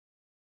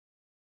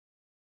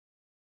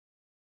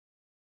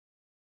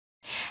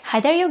Hi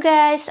there you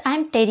guys,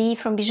 I'm Teddy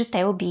from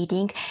BijuTeo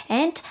Beading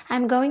and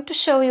I'm going to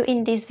show you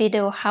in this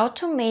video how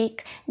to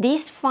make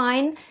these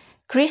fine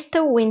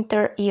crystal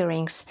winter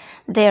earrings.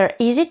 They're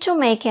easy to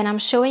make and I'm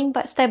showing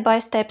step by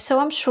step, so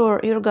I'm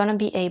sure you're gonna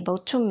be able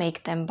to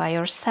make them by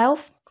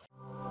yourself.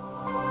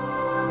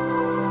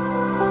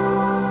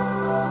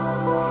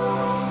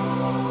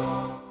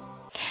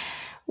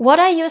 What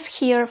I use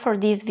here for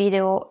this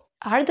video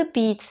are the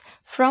beads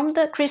from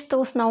the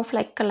Crystal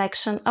Snowflake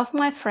collection of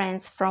my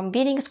friends from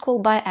Beading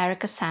School by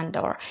Erica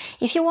Sandor.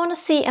 If you want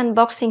to see an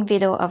unboxing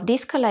video of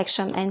this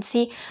collection and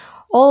see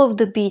all of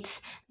the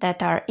beads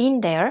that are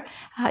in there,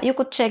 you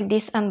could check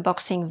this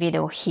unboxing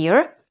video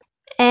here.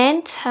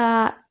 And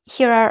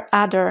here are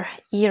other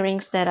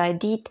earrings that I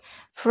did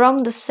from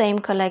the same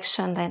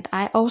collection, and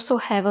I also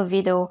have a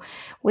video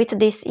with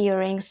these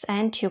earrings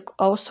and you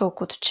also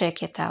could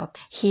check it out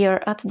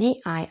here at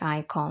the eye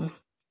icon.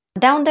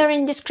 Down there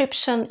in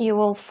description you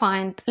will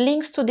find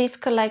links to this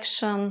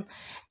collection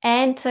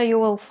and you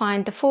will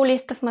find the full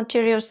list of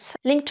materials,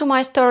 link to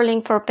my store,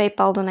 link for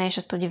PayPal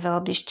donations to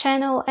develop this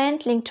channel,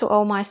 and link to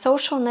all my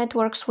social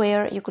networks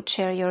where you could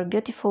share your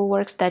beautiful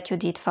works that you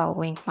did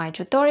following my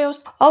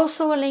tutorials.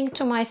 Also a link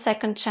to my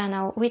second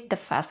channel with the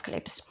fast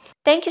clips.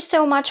 Thank you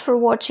so much for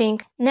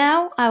watching.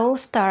 Now I will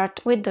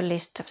start with the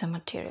list of the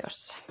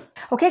materials.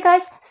 Okay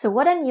guys, so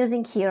what I'm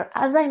using here,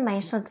 as I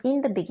mentioned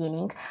in the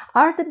beginning,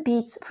 are the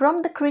beads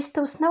from the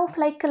Crystal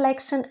Snowflake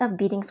collection of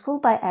Beading School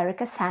by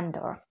Erica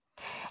Sandor.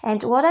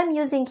 And what I'm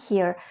using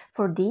here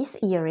for these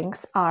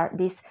earrings are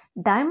these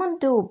diamond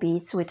duo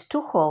beads with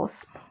 2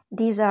 holes.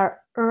 These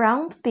are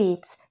round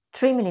beads,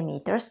 3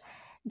 mm.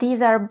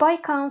 These are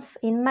bicons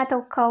in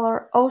metal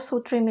color, also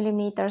 3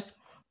 mm.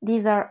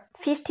 These are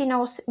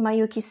 15-ounce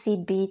Mayuki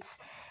seed beads.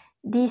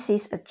 This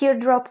is a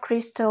teardrop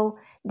crystal.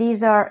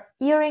 These are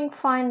earring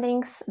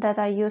findings that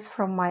I use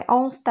from my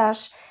own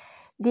stash.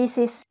 This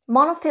is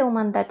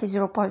monofilament that is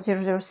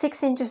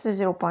 0.006 inches to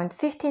 0.15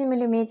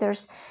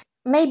 mm.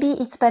 Maybe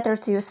it's better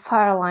to use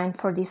Fireline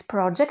for this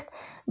project,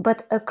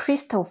 but a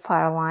crystal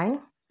Fireline.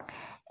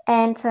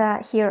 And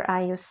here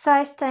I use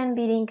size 10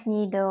 beading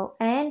needle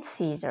and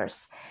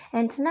scissors.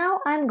 And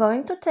now I'm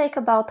going to take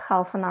about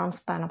half an arm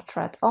span of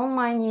thread on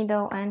my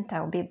needle and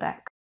I'll be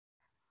back.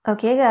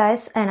 Okay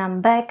guys, and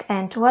I'm back,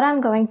 and what I'm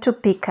going to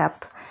pick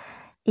up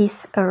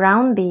is a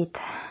round bead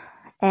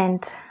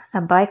and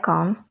a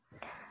bicon,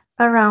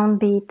 a round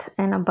bead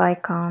and a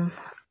bicon,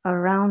 a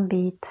round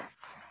bead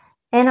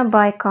and a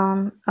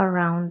bicon, a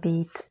round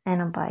bead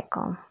and a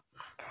bicon.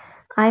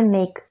 I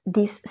make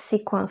this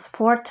sequence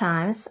 4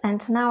 times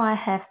and now I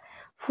have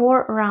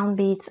 4 round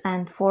beads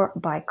and 4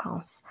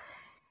 bicons.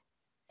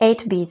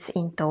 8 beads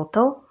in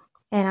total,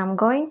 and I'm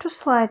going to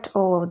slide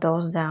all of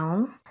those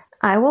down.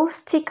 I will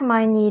stick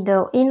my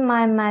needle in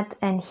my mat,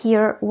 and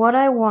here what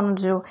I want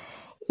to do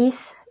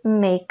is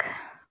make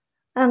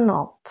a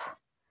knot.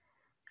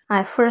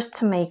 I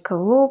first make a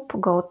loop,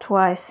 go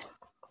twice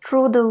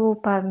through the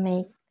loop I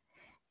made,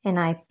 and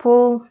I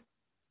pull,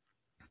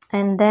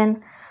 and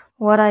then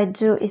what I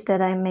do is that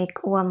I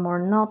make one more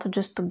knot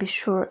just to be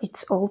sure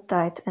it's all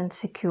tight and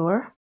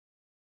secure.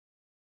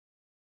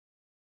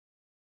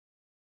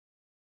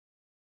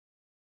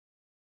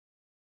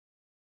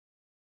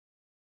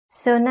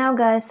 So now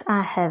guys,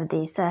 I have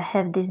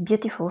this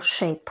beautiful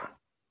shape,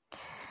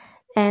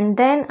 and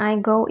then I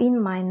go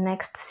in my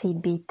next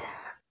seed bead,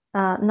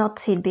 not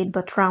seed bead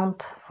but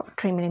round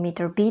 3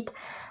 mm bead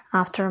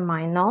after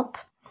my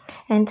knot.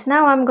 And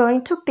now I'm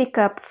going to pick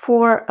up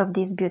 4 of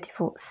these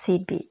beautiful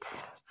seed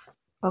beads.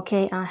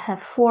 Okay, I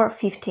have 4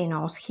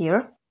 15-ounce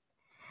here,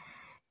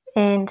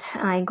 and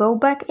I go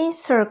back in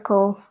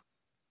circle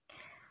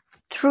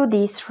through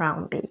this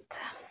round bead.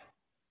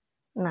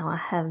 Now I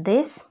have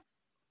this.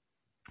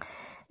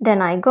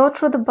 Then I go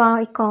through the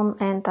bicon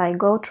and I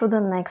go through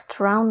the next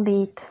round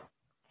bead.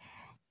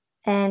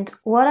 And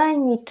what I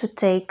need to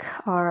take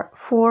are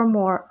 4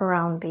 more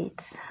round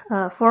beads,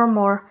 4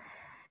 more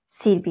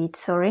seed beads,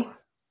 sorry.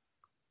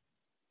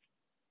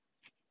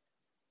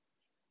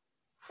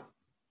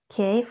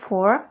 Okay,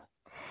 4.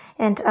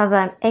 And as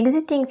I'm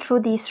exiting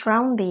through this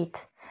round bead,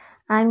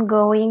 I'm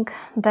going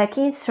back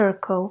in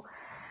circle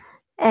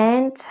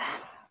and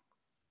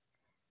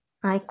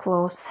I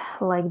close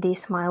like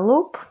this my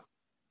loop.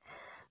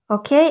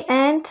 Okay,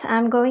 and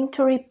I'm going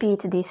to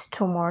repeat this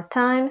 2 more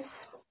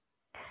times.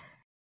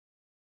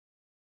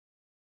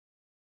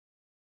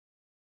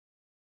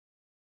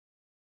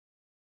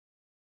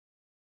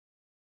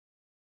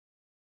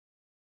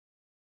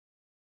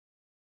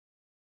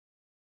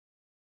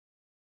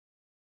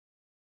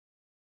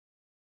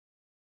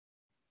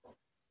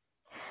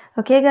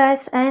 Okay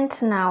guys, and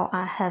now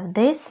I have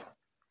this,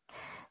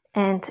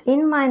 and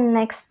in my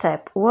next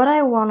step what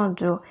I want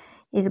to do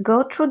is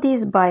go through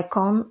this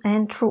bicon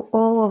and through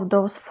all of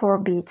those 4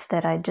 beads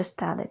that I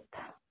just added.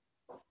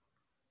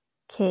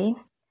 Okay,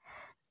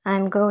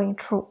 I'm going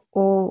through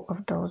all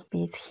of those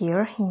beads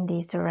here in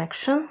this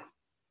direction.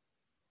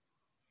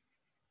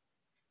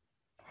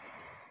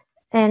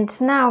 And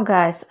now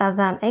guys, as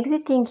I'm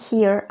exiting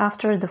here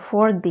after the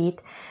 4th bead,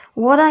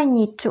 what I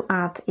need to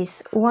add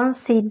is one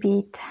seed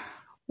bead,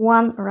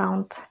 one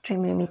round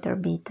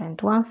 3mm bead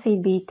and one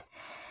seed bead,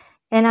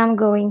 and I'm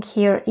going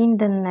here in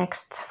the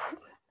next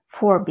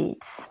 4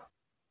 beads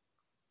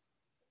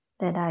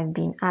that I've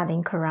been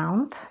adding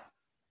around.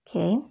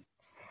 Okay,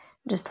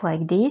 just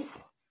like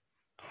this.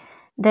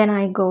 Then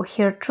I go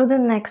here through the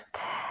next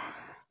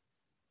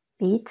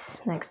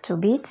beads, next 2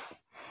 beads,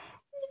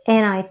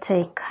 and I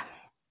take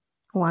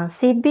one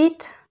seed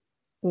bead,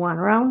 one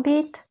round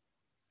bead,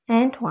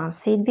 and one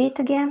seed bead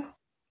again,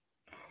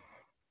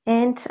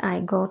 and I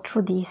go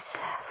through these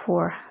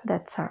 4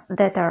 that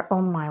are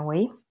on my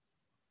way.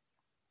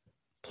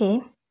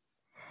 Okay,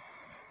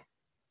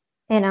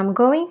 and I'm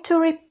going to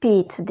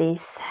repeat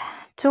this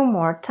 2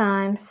 more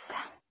times.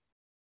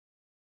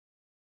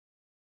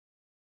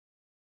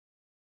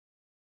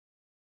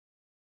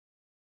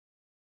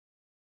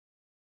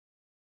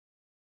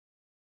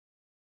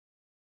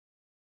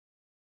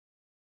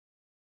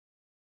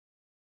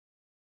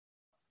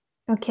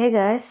 Okay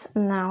guys,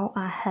 now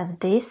I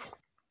have this,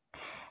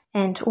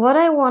 and what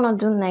I want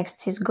to do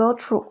next is go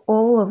through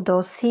all of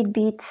those seed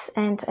beads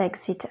and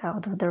exit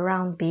out of the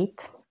round bead,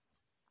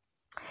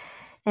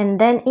 and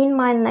then in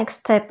my next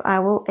step I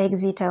will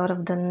exit out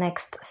of the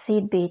next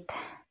seed bead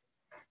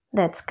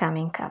that's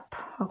coming up.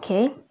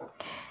 Okay,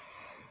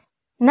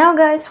 now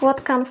guys,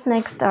 what comes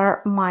next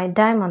are my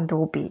diamond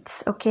doll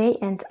beads. Okay,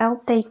 and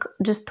I'll take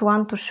just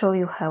one to show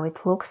you how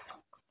it looks.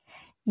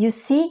 You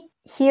see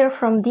here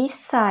from this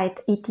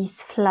side it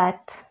is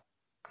flat,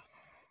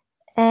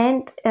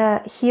 and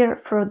here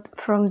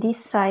from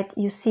this side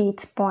you see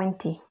it's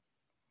pointy.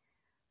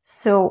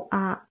 So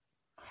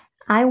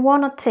I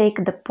want to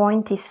take the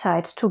pointy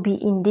side to be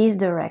in this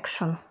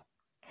direction.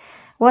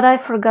 What I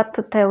forgot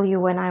to tell you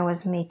when I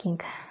was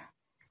making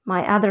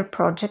my other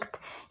project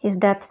is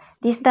that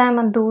these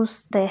diamond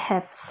dolls, they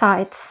have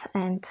sides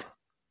and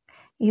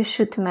you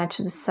should match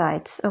the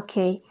sides.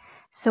 Okay,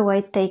 so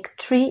I take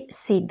 3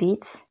 seed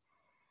beads,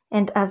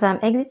 and as I'm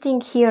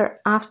exiting here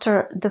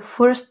after the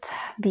first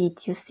bead,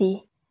 you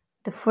see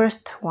the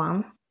first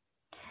one,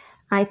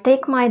 I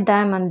take my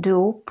diamond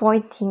doll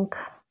pointing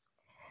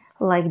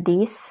like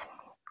this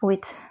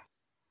with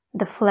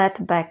the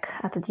flat back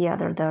at the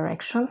other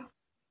direction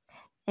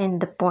and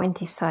the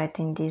pointy side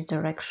in this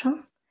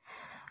direction.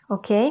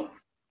 Okay,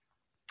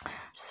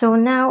 so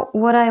now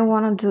what I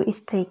want to do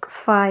is take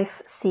 5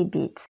 seed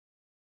beads.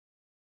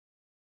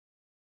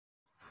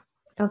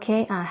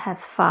 Okay, I have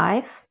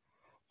 5,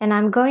 and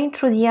I'm going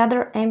through the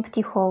other empty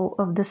hole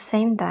of the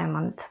same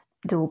diamond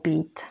doll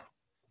bead,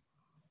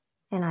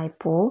 and I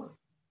pull.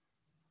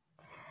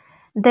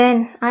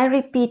 Then I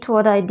repeat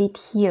what I did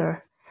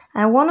here.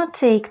 I want to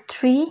take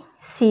 3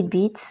 seed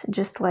beads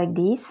just like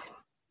this.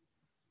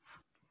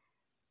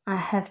 I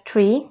have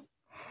 3,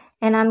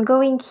 and I'm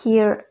going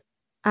here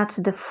at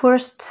the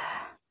first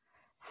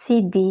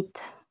seed bead.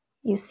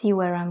 You see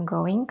where I'm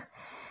going,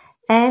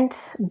 and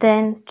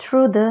then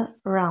through the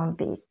round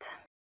bead,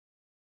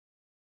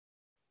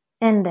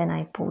 and then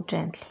I pull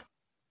gently.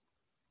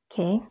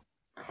 Okay,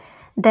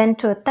 then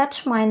to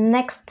attach my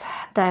next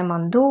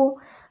diamond doll,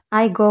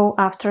 I go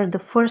after the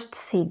first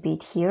seed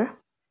bead here,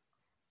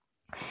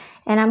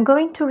 and I'm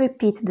going to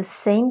repeat the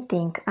same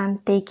thing. I'm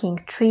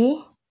taking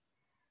 3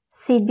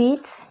 seed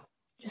beads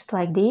just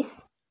like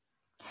this.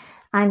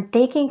 I'm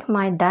taking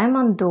my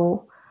diamond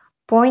doll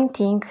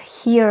pointing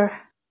here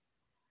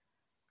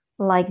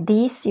like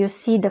this. You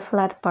see the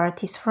flat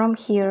part is from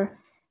here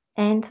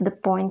and the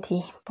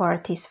pointy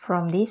part is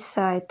from this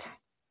side,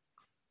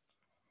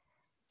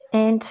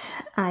 and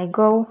I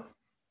go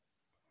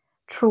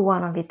through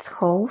one of its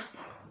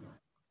holes,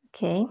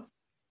 okay,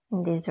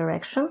 in this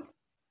direction.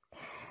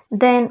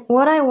 Then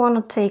what I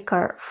want to take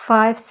are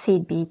 5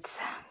 seed beads.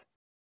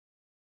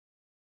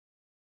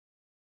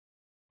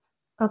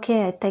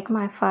 Okay, I take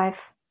my 5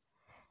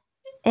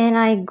 and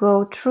I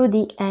go through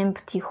the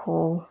empty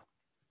hole,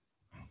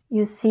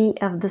 you see,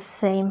 of the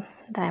same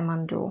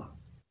diamond doll,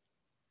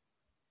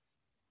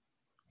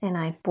 and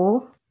I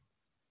pull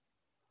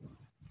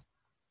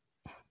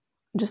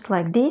just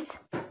like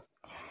this.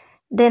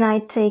 Then I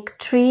take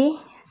 3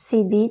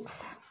 seed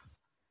beads,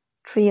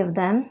 3 of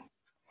them,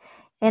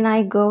 and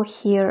I go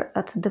here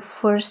at the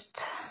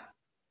first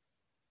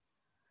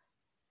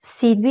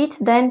seed bead,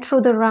 then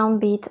through the round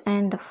bead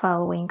and the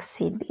following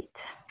seed bead.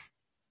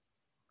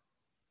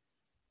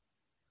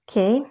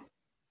 Okay,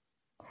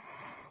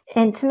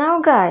 and now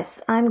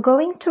guys, I'm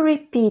going to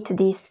repeat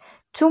this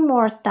 2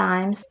 more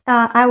times.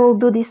 I will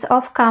do this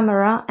off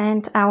camera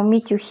and I'll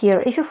meet you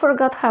here. If you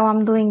forgot how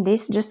I'm doing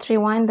this, just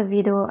rewind the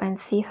video and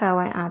see how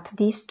I add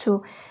these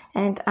 2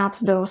 and add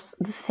those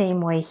the same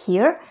way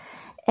here,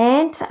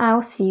 and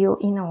I'll see you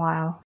in a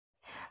while.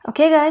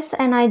 Okay guys,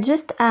 and I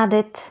just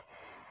added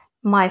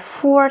my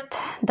 4th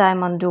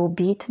diamond doll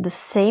bead the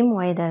same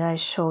way that I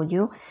showed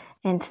you,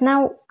 and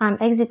now I'm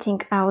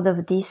exiting out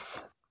of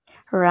this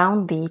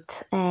round bead,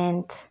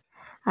 and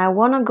I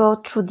want to go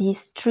through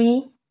these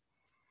 3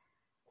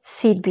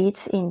 seed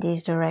beads in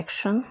this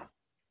direction,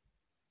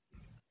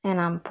 and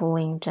I'm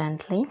pulling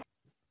gently.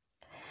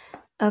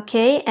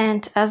 Okay,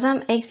 and as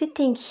I'm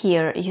exiting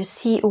here, you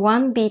see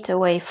one bead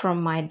away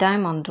from my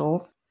diamond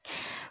doll.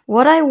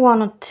 What I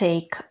want to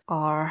take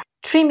are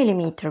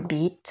 3mm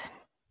bead,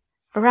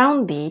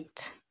 round bead,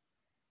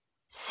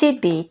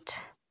 seed bead,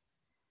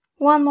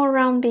 one more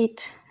round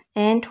bead,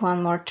 and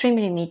one more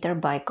 3mm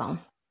bicon.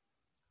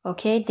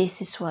 Okay,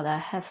 this is what I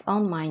have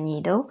on my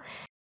needle.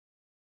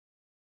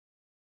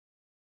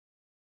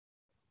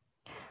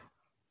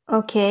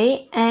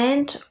 Okay,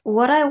 and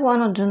what I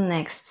want to do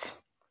next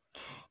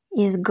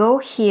is go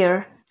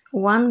here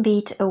one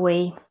bead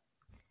away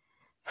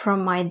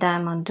from my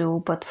diamond doll,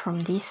 but from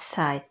this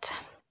side.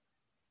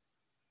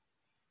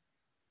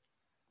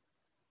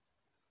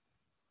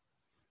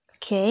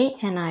 Okay,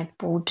 and I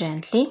pull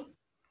gently.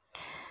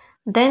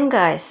 Then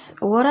guys,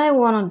 what I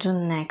want to do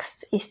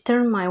next is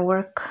turn my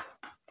work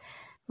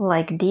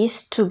like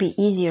this to be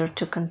easier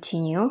to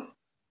continue.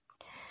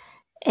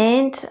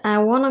 And I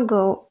want to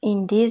go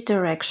in this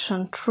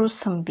direction through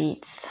some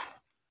beads.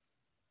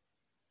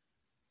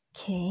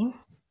 Okay.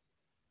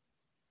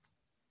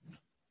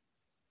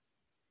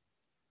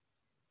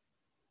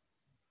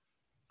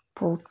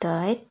 Pull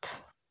tight.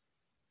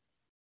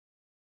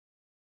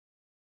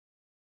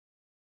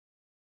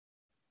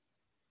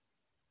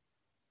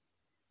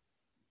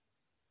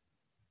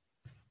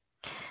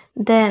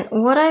 Then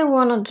what I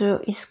want to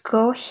do is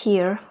go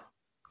here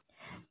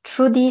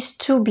through these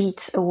two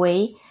beads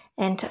away,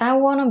 and I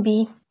want to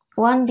be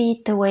one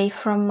bead away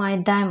from my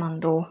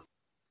diamond doll.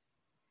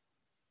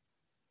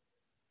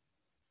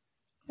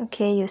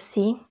 Okay, you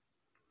see,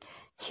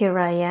 here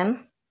I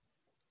am.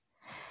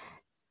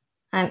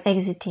 I'm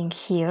exiting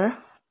here.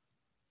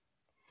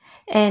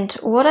 And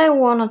what I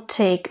want to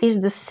take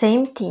is the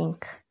same thing.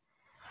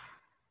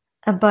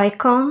 A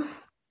bicon,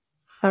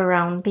 a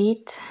round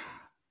bead,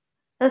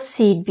 a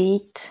seed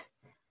bead,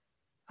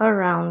 a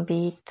round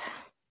bead,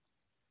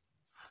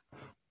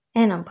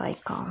 and a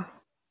bicon.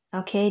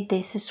 Okay,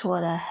 this is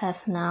what I have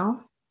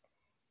now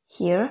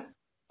here.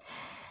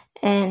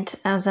 And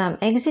as I'm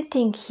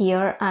exiting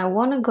here, I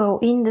want to go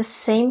in the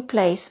same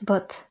place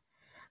but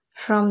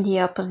from the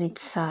opposite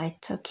side.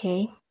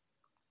 Okay,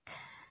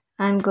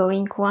 I'm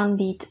going one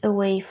bead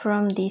away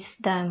from this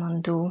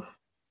diamond doll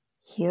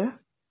here,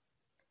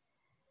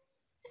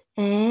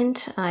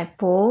 and I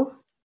pull.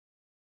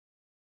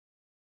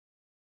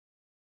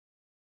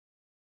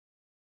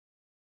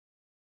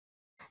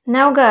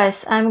 Now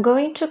guys, I'm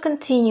going to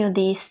continue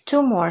this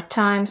 2 more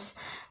times.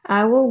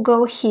 I will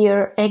go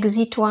here,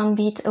 exit one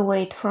bead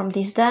away from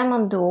this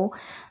diamond doll,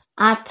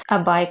 add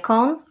a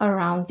bicon, a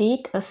round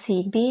bead, a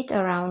seed bead,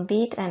 a round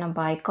bead, and a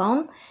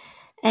bicon,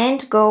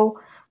 and go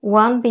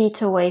one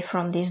bead away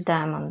from this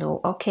diamond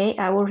doll. Okay,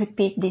 I will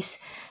repeat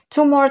this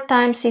 2 more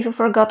times. If you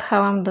forgot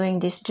how I'm doing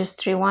this,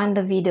 just rewind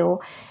the video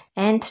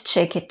and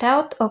check it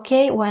out.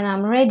 Okay, when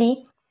I'm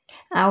ready,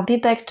 I'll be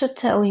back to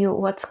tell you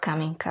what's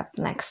coming up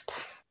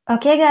next.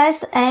 Okay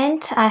guys,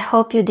 and I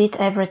hope you did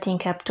everything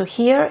up to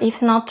here.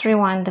 If not,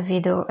 rewind the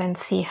video and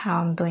see how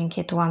I'm doing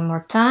it one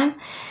more time.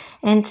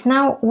 And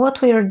now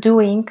what we are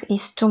doing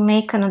is to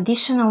make an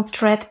additional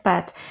thread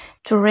pad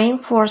to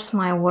reinforce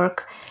my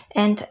work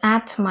and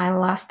add my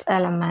last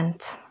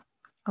element.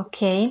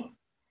 Okay.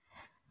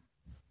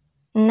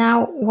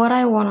 Now what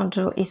I want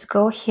to do is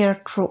go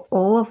here through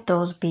all of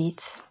those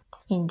beads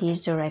in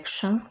this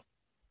direction.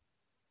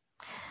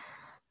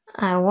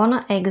 I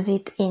want to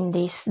exit in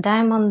this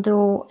diamond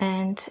doll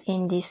and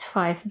in these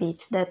 5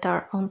 beads that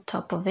are on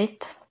top of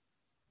it.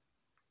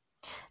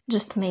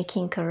 Just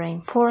making a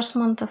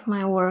reinforcement of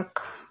my work.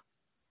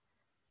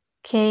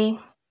 Okay.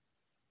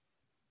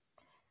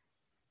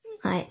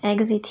 I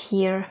exit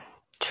here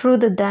through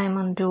the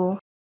diamond doll.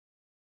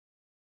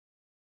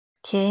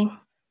 Okay.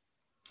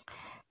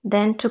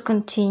 Then to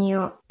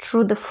continue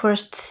through the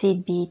first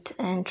seed bead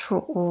and through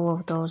all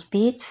of those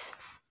beads.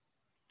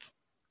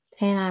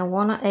 And I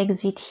want to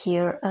exit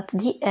here at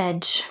the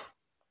edge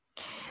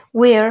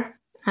where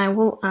I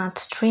will add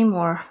 3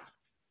 more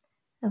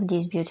of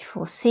these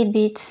beautiful seed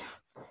beads.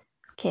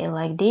 Okay,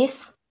 like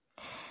this.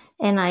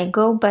 And I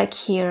go back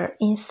here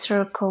in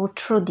circle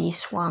through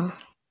this one.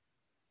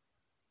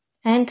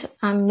 And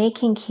I'm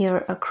making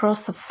here a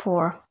cross of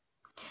 4.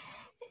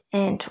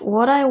 And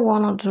what I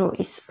want to do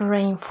is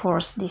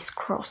reinforce this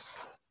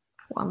cross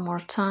one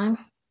more time,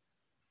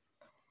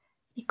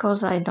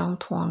 because I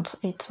don't want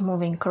it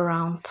moving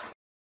around.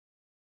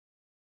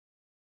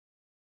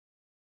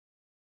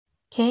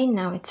 Okay,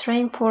 now it's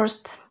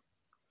reinforced,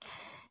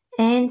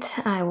 and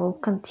I will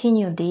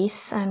continue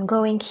this. I'm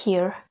going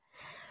here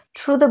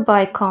through the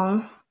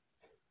bicon,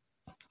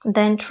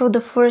 then through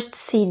the first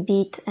seed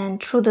bead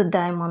and through the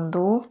diamond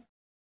doll.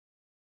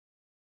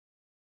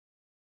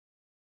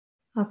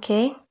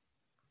 Okay,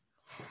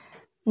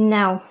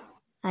 now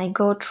I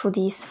go through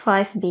these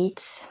 5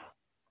 beads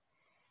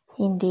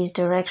in this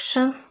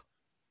direction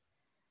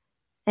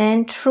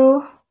and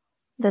through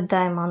the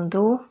diamond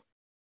doll.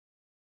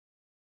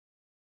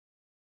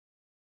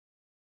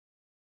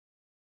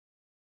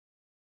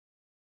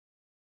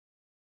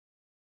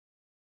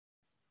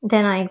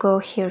 Then I go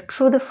here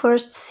through the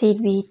first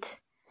seed bead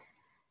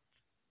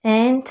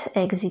and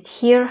exit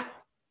here.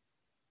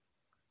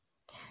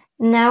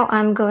 Now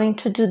I'm going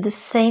to do the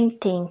same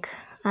thing.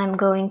 I'm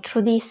going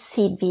through this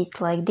seed bead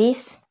like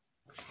this,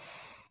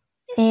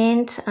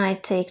 and I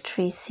take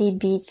 3 seed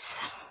beads.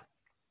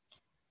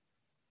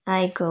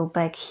 I go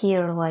back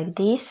here like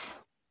this.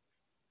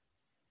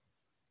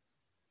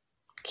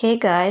 Okay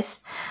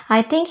guys,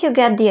 I think you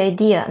get the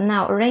idea.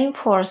 Now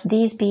reinforce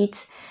these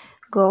beads,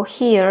 go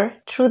here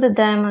through the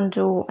diamond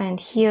do and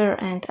here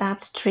and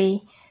add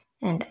 3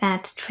 and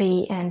add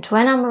 3, and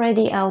when I'm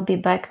ready I'll be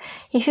back.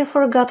 If you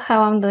forgot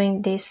how I'm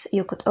doing this,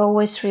 you could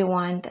always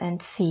rewind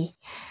and see.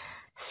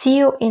 See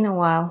you in a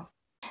while.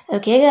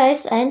 Okay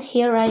guys, and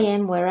here I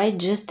am where I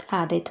just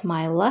added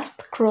my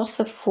last cross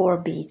of 4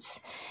 beads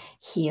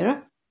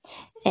here.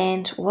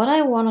 And what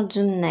I want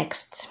to do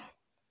next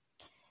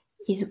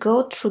is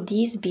go through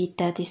this bead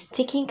that is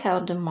sticking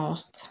out the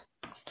most,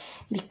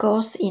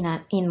 because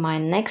in my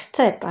next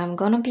step I'm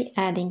gonna be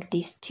adding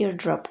this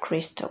teardrop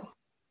crystal.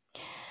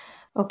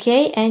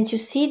 Okay, and you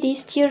see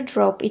this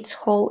teardrop, its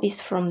hole is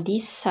from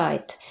this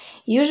side.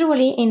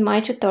 Usually in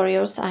my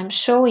tutorials I'm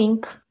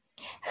showing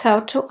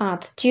how to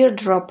add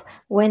teardrop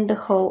when the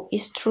hole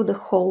is through the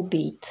whole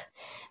bead,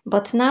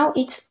 but now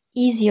it's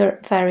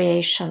easier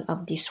variation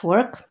of this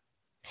work.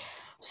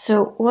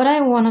 So what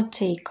I want to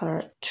take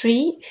are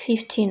 3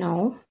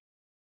 15-0,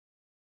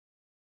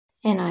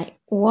 and I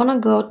want to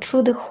go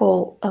through the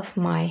hole of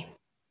my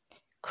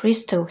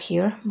crystal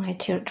here, my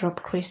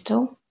teardrop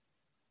crystal.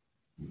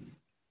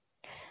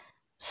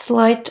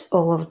 Slide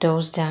all of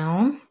those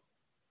down.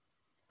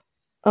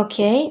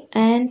 Okay,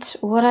 and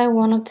what I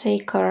want to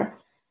take are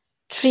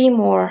 3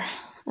 more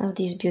of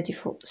these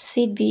beautiful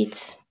seed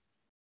beads.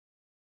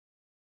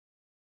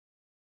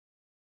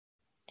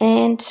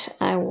 And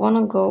I want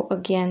to go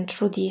again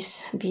through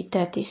this bead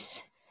that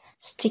is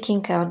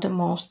sticking out the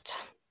most.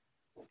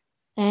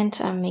 And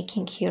I'm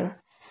making here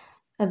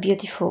a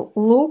beautiful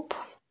loop.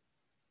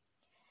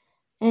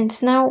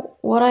 And now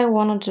what I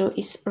want to do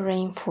is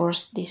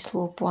reinforce this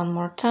loop one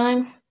more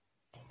time.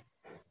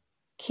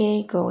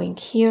 Okay, going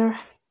here.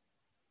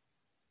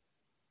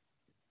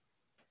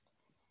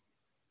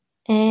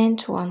 And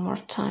one more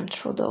time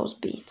through those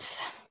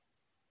beads.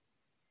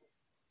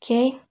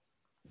 Okay.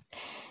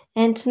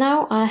 And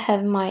now I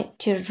have my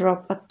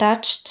teardrop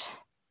attached.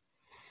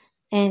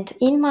 And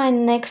in my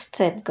next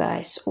step,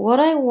 guys, what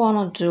I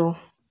want to do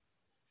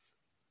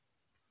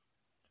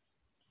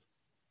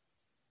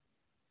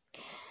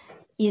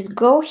is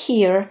go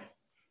here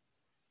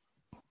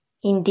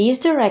in this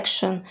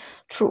direction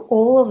through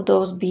all of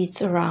those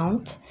beads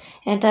around,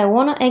 and I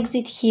want to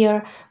exit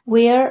here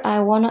where I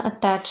want to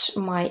attach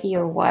my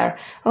ear wire.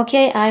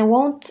 Okay, I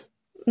won't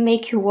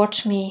make you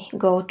watch me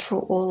go through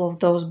all of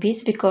those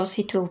beads because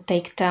it will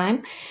take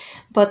time,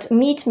 but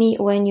meet me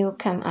when you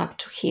come up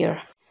to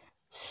here.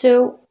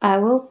 So I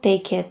will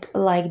take it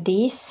like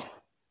this.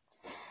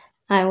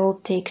 I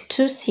will take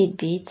 2 seed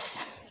beads,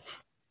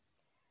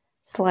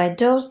 slide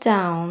those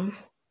down,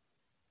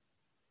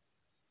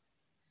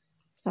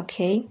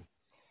 okay,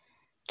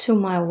 to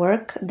my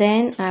work.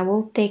 Then I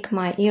will take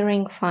my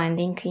earring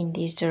finding in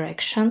this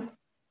direction.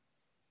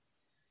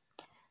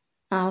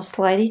 I'll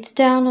slide it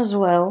down as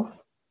well,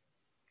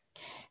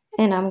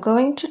 and I'm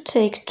going to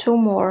take 2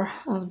 more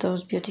of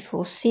those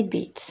beautiful seed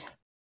beads.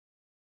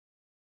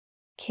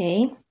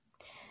 Okay,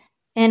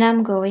 and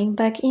I'm going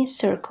back in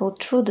circle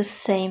through the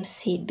same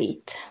seed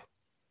bead.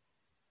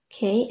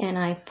 Okay, and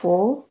I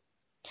pull.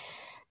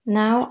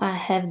 Now I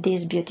have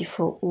this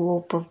beautiful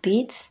loop of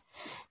beads,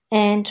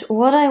 and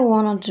what I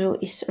want to do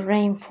is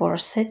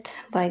reinforce it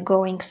by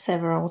going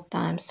several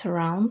times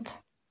around.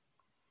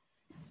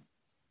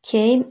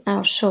 Okay,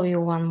 I'll show you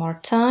one more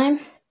time.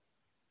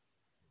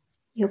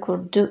 You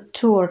could do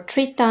 2 or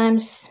 3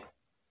 times.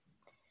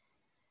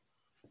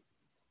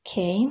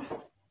 Okay.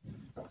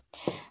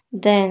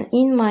 Then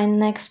in my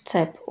next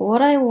step,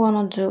 what I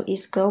want to do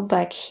is go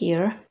back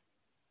here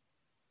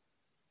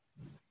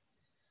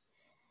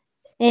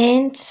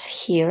and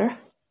here.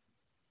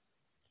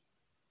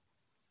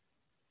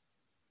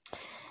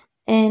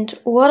 And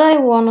what I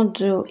want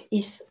to do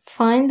is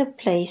find a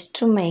place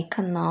to make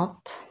a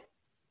knot.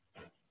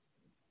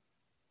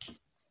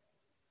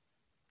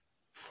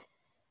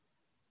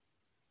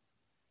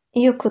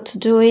 You could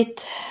do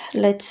it,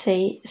 let's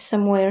say,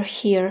 somewhere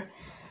here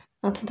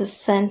at the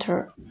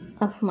center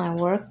of my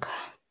work.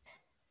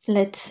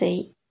 Let's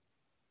say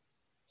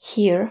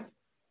here.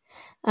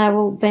 I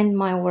will bend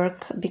my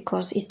work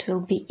because it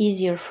will be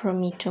easier for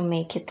me to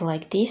make it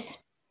like this.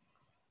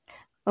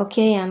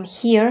 Okay, I'm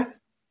here.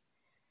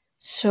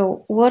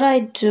 So what I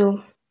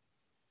do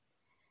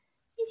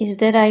is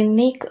that I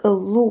make a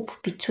loop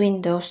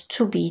between those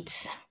 2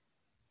 beads.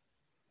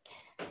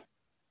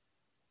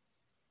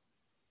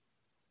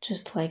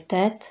 Just like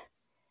that.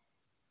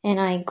 And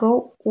I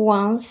go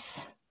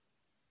once,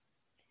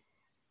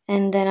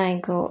 and then I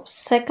go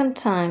second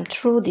time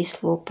through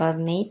this loop I've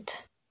made,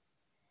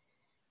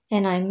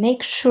 and I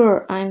make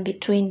sure I'm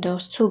between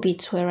those 2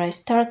 beads where I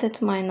started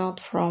my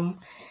knot from,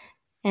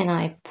 and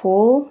I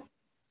pull,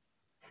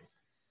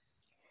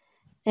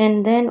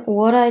 And then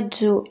what I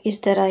do is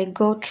that I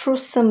go through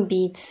some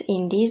beads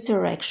in this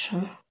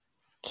direction.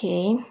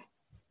 Okay.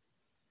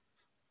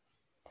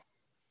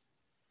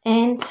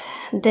 And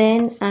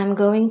then I'm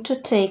going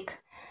to take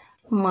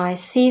my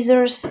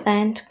scissors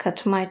and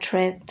cut my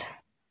thread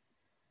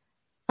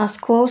as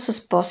close as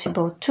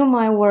possible to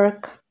my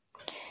work.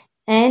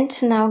 And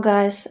now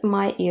guys,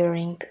 my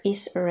earring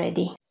is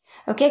ready.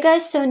 Okay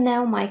guys, so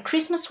now my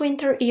Christmas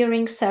winter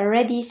earrings are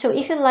ready. So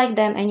if you like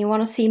them and you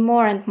want to see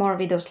more and more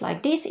videos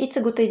like this, it's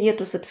a good idea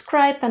to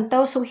subscribe and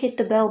also hit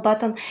the bell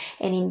button.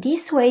 And in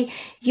this way,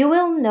 you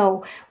will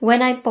know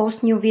when I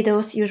post new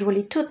videos,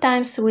 usually 2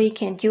 times a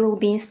week, and you will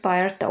be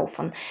inspired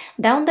often.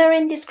 Down there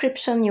in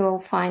description, you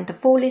will find the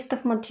full list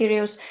of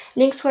materials,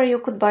 links where you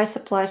could buy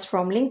supplies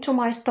from, link to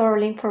my store,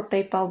 link for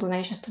PayPal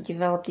donations to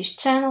develop this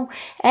channel,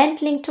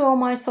 and link to all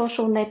my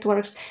social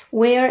networks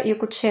where you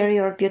could share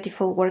your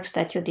beautiful works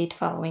that you did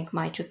following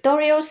my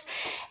tutorials.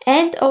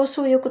 And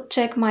also you could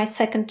check my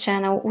second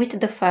channel with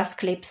the fast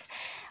clips,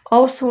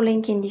 also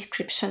link in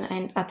description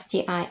and at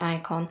the eye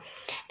icon,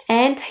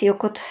 and you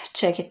could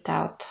check it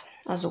out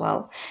as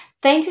well.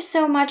 Thank you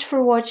so much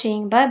for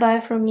watching. Bye bye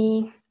from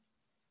me.